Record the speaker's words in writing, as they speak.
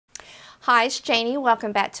Hi, it's Janie.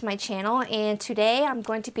 Welcome back to my channel, and today I'm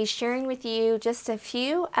going to be sharing with you just a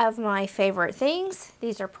few of my favorite things.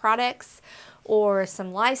 These are products or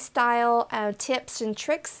some lifestyle tips and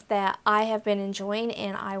tricks that I have been enjoying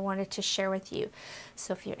and I wanted to share with you.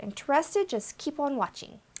 So if you're interested, just keep on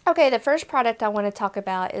watching. Okay, the first product I want to talk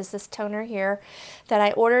about is this toner here that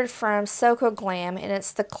I ordered from Soko Glam, and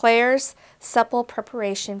it's the Klairs Supple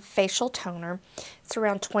Preparation Facial Toner. It's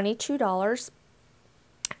around $22.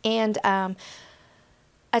 And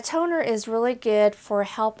a toner is really good for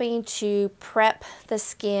helping to prep the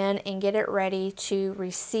skin and get it ready to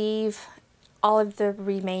receive all of the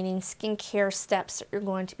remaining skincare steps that you're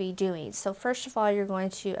going to be doing. So first of all, you're going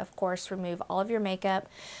to, of course, remove all of your makeup.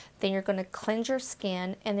 Then you're going to cleanse your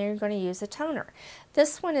skin, and then you're going to use a toner.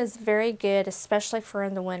 This one is very good, especially for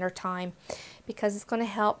in the winter time, because it's going to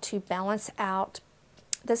help to balance out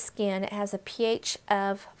the skin. It has a pH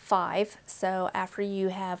of 5, so after you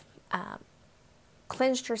have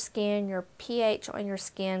cleansed your skin, your pH on your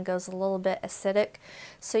skin goes a little bit acidic,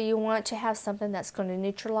 so you want to have something that's going to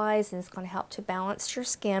neutralize and is going to help to balance your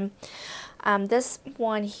skin. This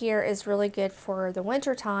one here is really good for the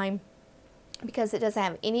winter time because it doesn't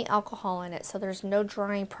have any alcohol in it, so there's no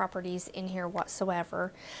drying properties in here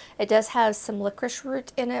whatsoever. It does have some licorice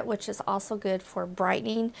root in it, which is also good for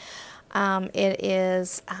brightening. It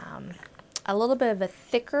is a little bit of a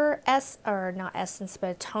thicker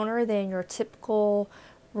toner than your typical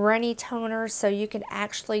runny toner, so you can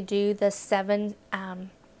actually do the 7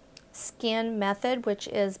 skin method, which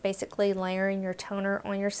is basically layering your toner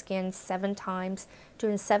on your skin 7 times,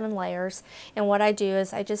 doing 7 layers. And what I do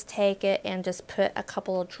is I just take it and just put a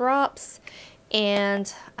couple of drops,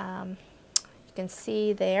 and you can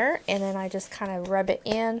see there, and then I just kind of rub it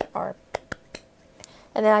in,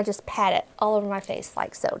 and then I just pat it all over my face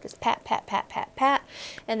like so. Just pat, pat, pat, pat, pat,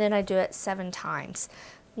 and then I do it 7 times.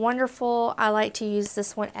 Wonderful. I like to use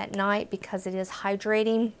this one at night because it is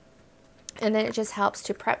hydrating, and then it just helps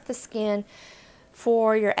to prep the skin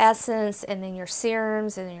for your essence and then your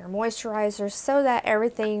serums and then your moisturizers, so that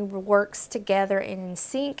everything works together and in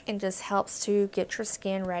sync, and just helps to get your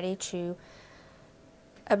skin ready to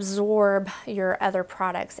absorb your other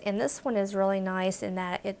products. And this one is really nice in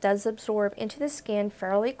that it does absorb into the skin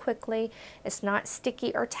fairly quickly. It's not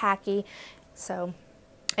sticky or tacky, so,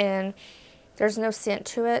 and there's no scent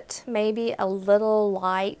to it. Maybe a little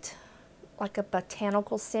light, like a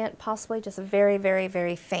botanical scent, possibly, just very, very,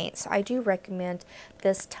 very faint. So I do recommend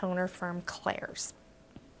this toner from Klairs.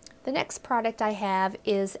 The next product I have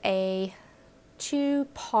is a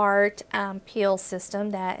 2-part peel system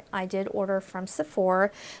that I did order from Sephora.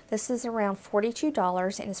 This is around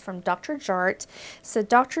 $42 and it's from Dr. Jart. So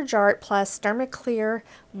Dr. Jart plus Dermaclear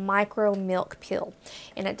Micro Milk Peel.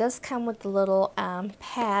 And it does come with the little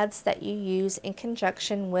pads that you use in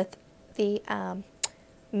conjunction with the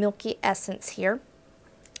milky essence here.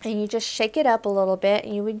 And you just shake it up a little bit,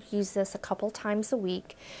 and you would use this a couple times a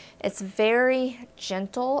week. It's very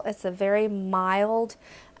gentle. It's a very mild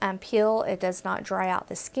peel. It does not dry out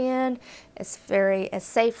the skin. It's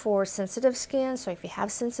safe for sensitive skin. So if you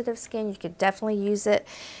have sensitive skin, you could definitely use it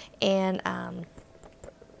and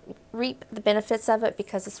reap the benefits of it,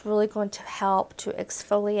 because it's really going to help to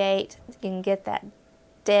exfoliate and get that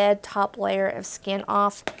dead top layer of skin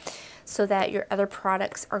off, so that your other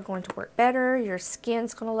products are going to work better, your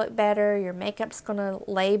skin's going to look better, your makeup's going to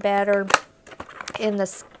lay better. And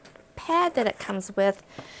this pad that it comes with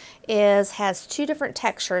has 2 different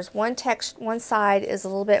textures. One side is a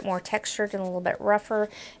little bit more textured and a little bit rougher,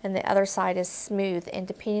 and the other side is smooth. And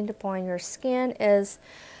depending upon your skin is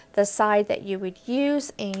the side that you would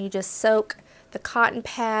use, and you just soak the cotton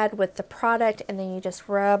pad with the product, and then you just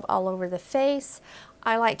rub all over the face.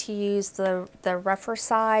 I like to use the rougher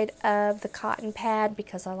side of the cotton pad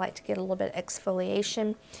because I like to get a little bit of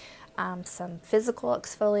exfoliation, some physical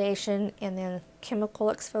exfoliation and then chemical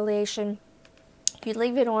exfoliation. You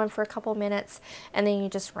leave it on for a couple minutes, and then you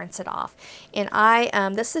just rinse it off.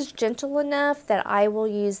 And this is gentle enough that I will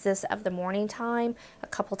use this of the morning time a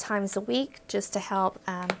couple times a week, just to help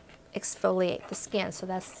exfoliate the skin. So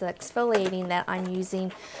that's the exfoliating that I'm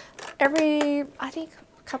using I think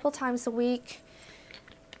a couple times a week.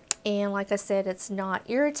 And like I said, it's not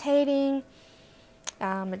irritating.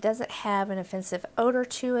 It doesn't have an offensive odor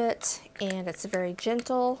to it, and it's very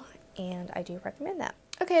gentle, and I do recommend that.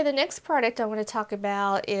 Okay, the next product I want to talk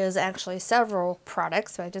about is actually several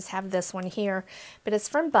products. So I just have this one here, but it's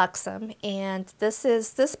from Buxom, and this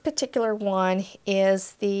particular one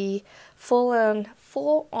is the full-on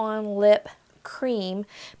lip cream,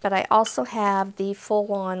 but I also have the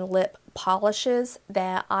full-on lip polishes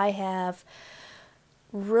that I have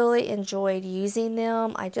really enjoyed using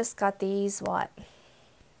them. I just got these, what?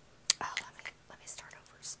 Oh, let me start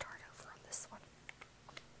over on this one.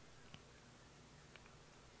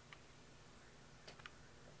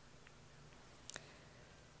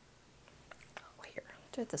 Oh, here,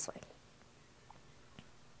 do it this way.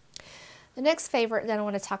 The next favorite that I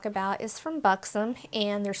want to talk about is from Buxom,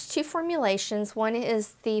 and there's two formulations. One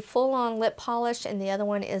is the full-on lip polish and the other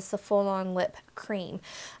one is the full-on lip cream.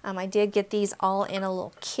 I did get these all in a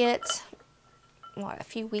little kit, what, a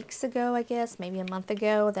few weeks ago, I guess, maybe a month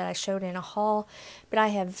ago, that I showed in a haul, but I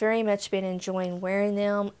have very much been enjoying wearing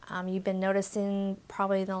them. You've been noticing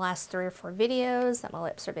probably in the last 3 or 4 videos that my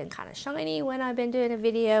lips have been kind of shiny when I've been doing a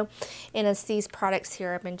video, and it's these products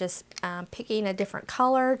here. I've been just picking a different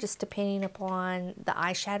color just depending upon the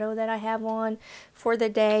eyeshadow that I have on for the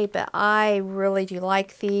day, but I really do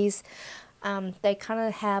like these. They kind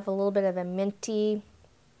of have a little bit of a minty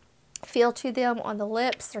feel to them on the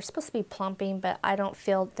lips. They're supposed to be plumping, but I don't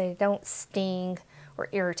feel, they don't sting or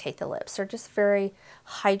irritate the lips. They're just very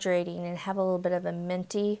hydrating and have a little bit of a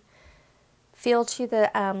minty feel to the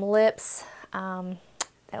lips.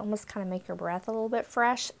 They almost kind of make your breath a little bit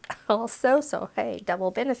fresh also, so hey, double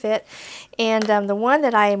benefit. And the one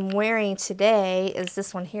that I am wearing today is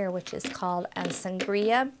this one here, which is called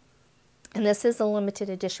Sangria. And this is a limited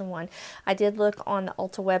edition one. I did look on the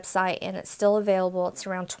Ulta website and it's still available. It's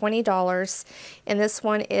around $20. And this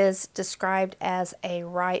one is described as a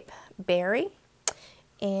ripe berry.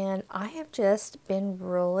 And I have just been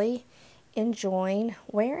really enjoying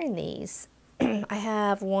wearing these. I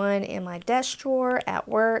have one in my desk drawer at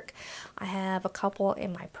work. I have a couple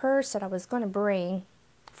in my purse that I was going to bring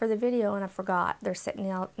for the video and I forgot. They're sitting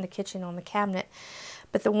out in the kitchen on the cabinet.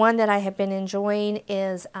 But the one that I have been enjoying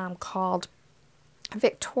is called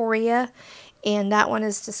Victoria, and that one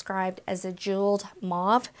is described as a jeweled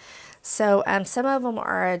mauve. So some of them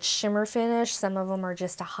are a shimmer finish, some of them are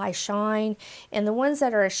just a high shine, and the ones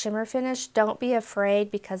that are a shimmer finish, don't be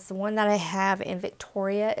afraid, because the one that I have in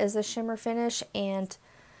Victoria is a shimmer finish, and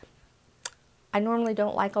I normally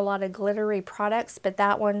don't like a lot of glittery products, but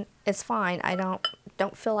that one is fine. I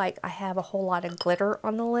don't feel like I have a whole lot of glitter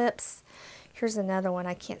on the lips. Here's another one.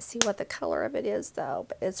 I can't see what the color of it is though,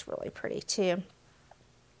 but it's really pretty too.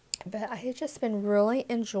 But I have just been really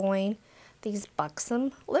enjoying these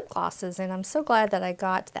Buxom lip glosses, and I'm so glad that I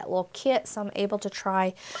got that little kit, so I'm able to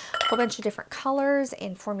try a whole bunch of different colors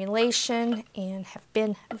and formulation, and have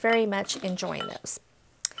been very much enjoying those.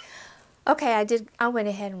 Okay, I went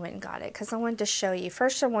ahead and went and got it because I wanted to show you.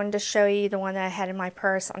 First, I wanted to show you the one that I had in my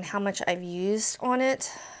purse on how much I've used on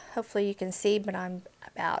it. Hopefully you can see, but I'm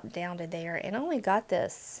about down to there, and I only got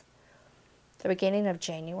this the beginning of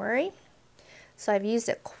January, so I've used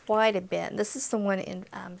it quite a bit. This is the one in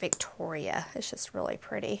Victoria. It's just really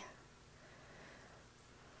pretty,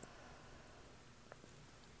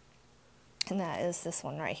 and that is this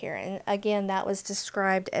one right here. And again, that was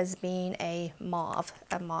described as being a mauve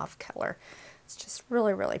color. It's just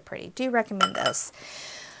really, really pretty. Do recommend those.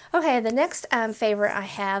 Okay, the next favorite I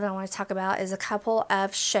have that I want to talk about is a couple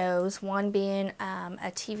of shows, one being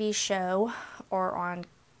a TV show or on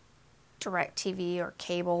DirecTV or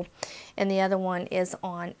cable, and the other one is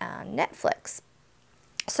on Netflix.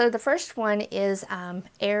 So the first one is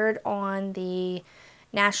aired on the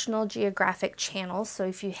National Geographic channel, so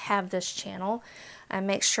if you have this channel,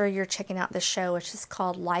 make sure you're checking out the show, which is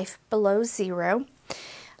called Life Below Zero.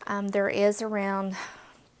 There is around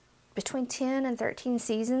between 10 and 13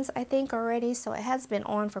 seasons, I think, already, so it has been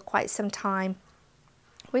on for quite some time.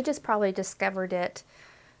 We just probably discovered it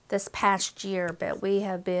this past year, but we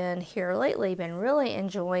have been here lately, been really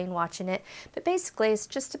enjoying watching it. But basically, it's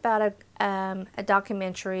just about a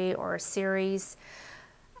documentary or a series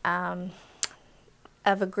of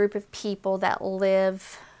a group of people that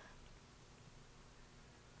live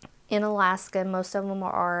in Alaska. Most of them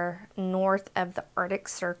are north of the Arctic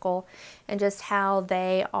Circle, and just how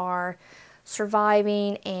they are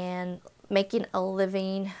surviving and making a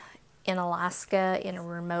living in Alaska, in a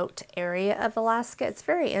remote area of Alaska. It's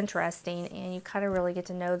very interesting, and you kind of really get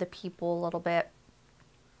to know the people a little bit,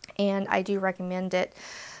 and I do recommend it.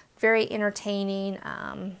 Very entertaining.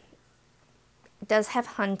 It does have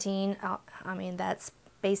hunting. I mean, that's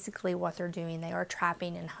basically what they're doing. They are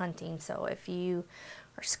trapping and hunting, so if you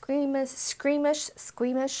are squeamish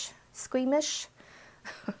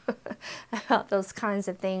about those kinds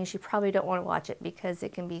of things, you probably don't want to watch it, because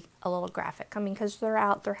it can be a little graphic. I mean, because they're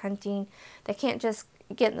out, they're hunting. They can't just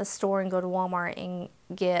get in the store and go to Walmart and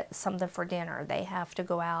get something for dinner. They have to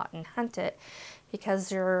go out and hunt it, because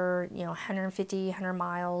they're, you know, 150, 100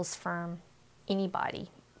 miles from anybody,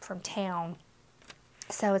 from town.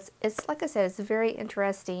 So it's like I said, it's very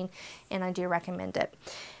interesting, and I do recommend it.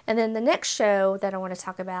 And then the next show that I want to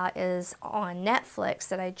talk about is on Netflix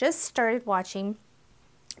that I just started watching.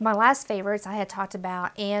 My last favorites, I had talked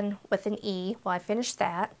about Anne with an E. Well, I finished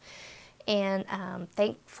that. And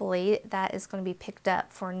thankfully, that is going to be picked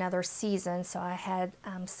up for another season. So I had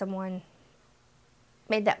someone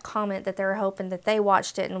made that comment that they were hoping that they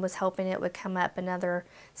watched it and was hoping it would come up another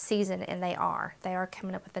season, and they are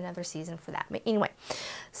coming up with another season for that. But anyway,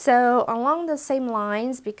 so along the same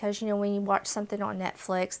lines, because you know when you watch something on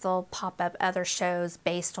Netflix, they'll pop up other shows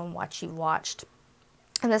based on what you watched,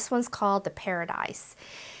 and this one's called The Paradise.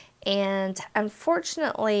 And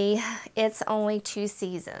unfortunately, it's only 2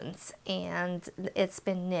 seasons, and it's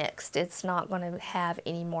been nixed. It's not going to have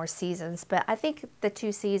any more seasons, but I think the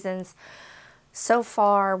 2 seasons so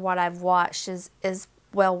far, what I've watched is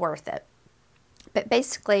well worth it. But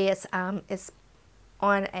basically, it's on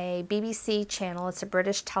a BBC channel. It's a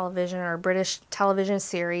British television or a British television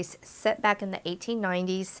series set back in the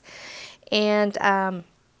 1890s, and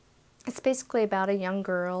it's basically about a young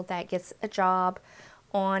girl that gets a job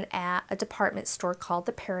at a department store called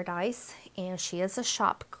The Paradise, and she is a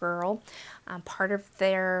shop girl. Part of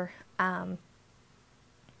their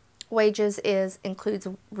wages includes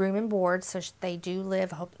room and board, so they do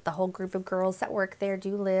live, the whole group of girls that work there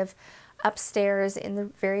do live upstairs in the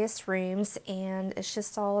various rooms, and it's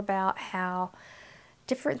just all about how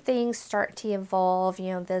different things start to evolve.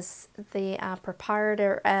 You know, the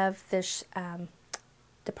proprietor of this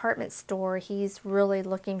department store, he's really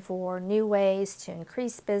looking for new ways to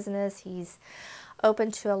increase business. He's open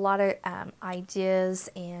to a lot of ideas,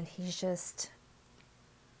 and he's just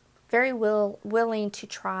very willing to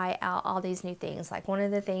try out all these new things. Like one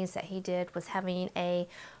of the things that he did was having a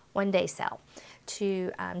one-day sale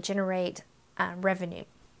to generate revenue.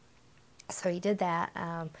 So he did that.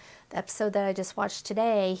 The episode that I just watched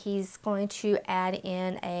today, he's going to add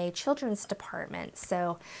in a children's department.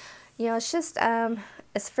 So, you know, it's just,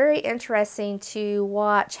 it's very interesting to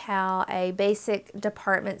watch how a basic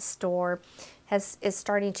department store is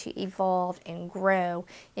starting to evolve and grow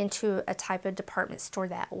into a type of department store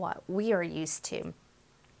that what we are used to.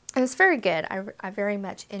 And it's very good. I very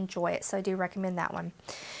much enjoy it, so I do recommend that one.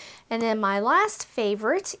 And then my last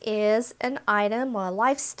favorite is an item, a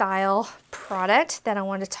lifestyle product that I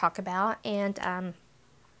want to talk about. And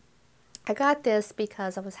I got this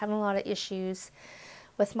because I was having a lot of issues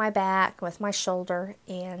with my back, with my shoulder,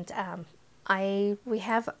 and we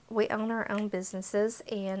own our own businesses,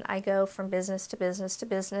 and I go from business to business to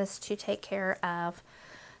business to take care of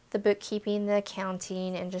the bookkeeping, the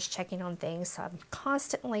accounting, and just checking on things. So I'm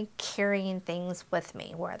constantly carrying things with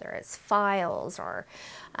me, whether it's files or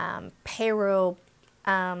payroll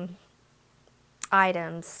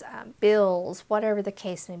items, bills, whatever the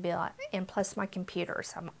case may be, and plus my computer.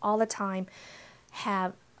 So I'm all the time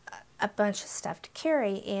have a bunch of stuff to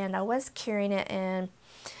carry, and I was carrying it in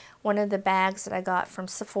one of the bags that I got from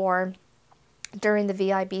Sephora during the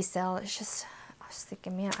VIB sale. It's just, I was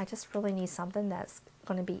thinking, man, I just really need something that's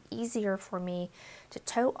going to be easier for me to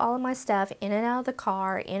tote all of my stuff in and out of the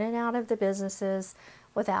car, in and out of the businesses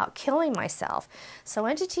without killing myself. So I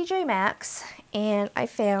went to TJ Maxx and I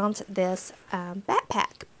found this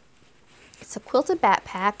backpack. It's a quilted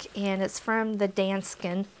backpack, and it's from the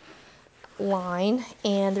Danskin line,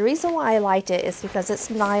 and the reason why I liked it is because it's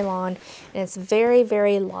nylon and it's very,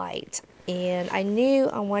 very light, and I knew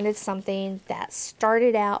I wanted something that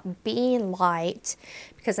started out being light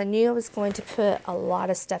because I knew I was going to put a lot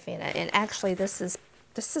of stuff in it. And actually this is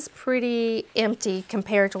pretty empty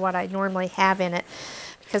compared to what I normally have in it,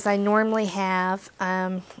 because I normally have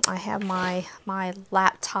I have my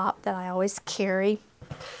laptop that I always carry,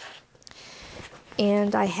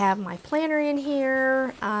 and I have my planner in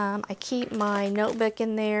here. I keep my notebook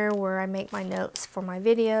in there where I make my notes for my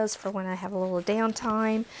videos for when I have a little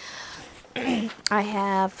downtime. I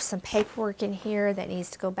have some paperwork in here that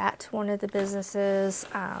needs to go back to one of the businesses.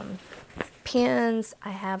 Pens, I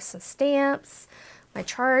have some stamps, my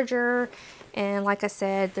charger, and like I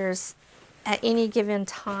said, there's at any given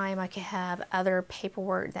time I could have other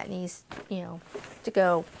paperwork that needs, you know, to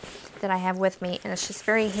go that I have with me, and it's just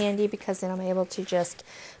very handy because then I'm able to just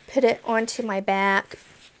put it onto my back,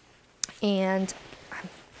 and I'm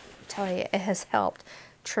telling you, it has helped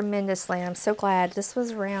tremendously. I'm so glad. This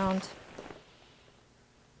was around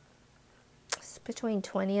between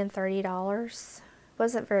 $20 and $30. It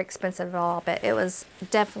wasn't very expensive at all, but it was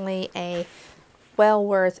definitely a well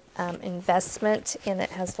worth investment, and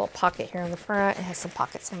it has a little pocket here on the front. It has some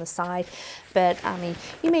pockets on the side, but I mean,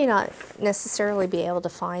 you may not necessarily be able to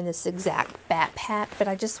find this exact backpack, but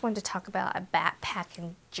I just wanted to talk about a backpack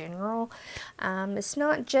in general. It's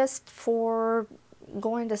not just for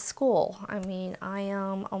going to school. I mean, I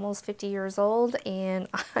am almost 50 years old, and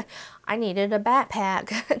I needed a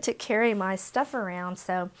backpack to carry my stuff around.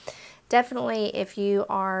 So definitely, if you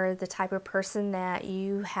are the type of person that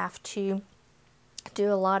you have to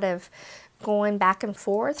do a lot of going back and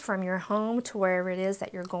forth from your home to wherever it is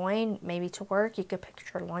that you're going, maybe to work, you could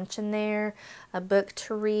put your lunch in there, a book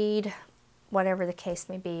to read, whatever the case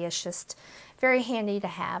may be. It's just very handy to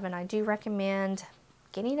have, and I do recommend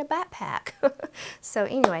getting a backpack. So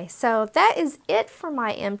anyway, so that is it for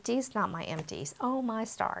my empties, not my empties, oh my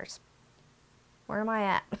stars. Where am I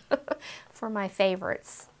at? For my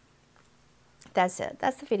favorites. That's it.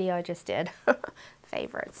 That's the video I just did.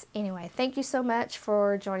 Favorites. Anyway, thank you so much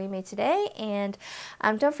for joining me today, and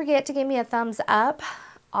don't forget to give me a thumbs up,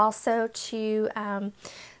 also to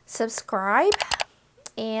subscribe,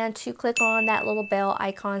 and to click on that little bell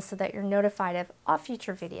icon so that you're notified of all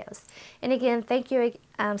future videos. And again, thank you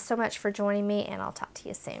so much for joining me, and I'll talk to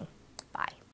you soon. Bye.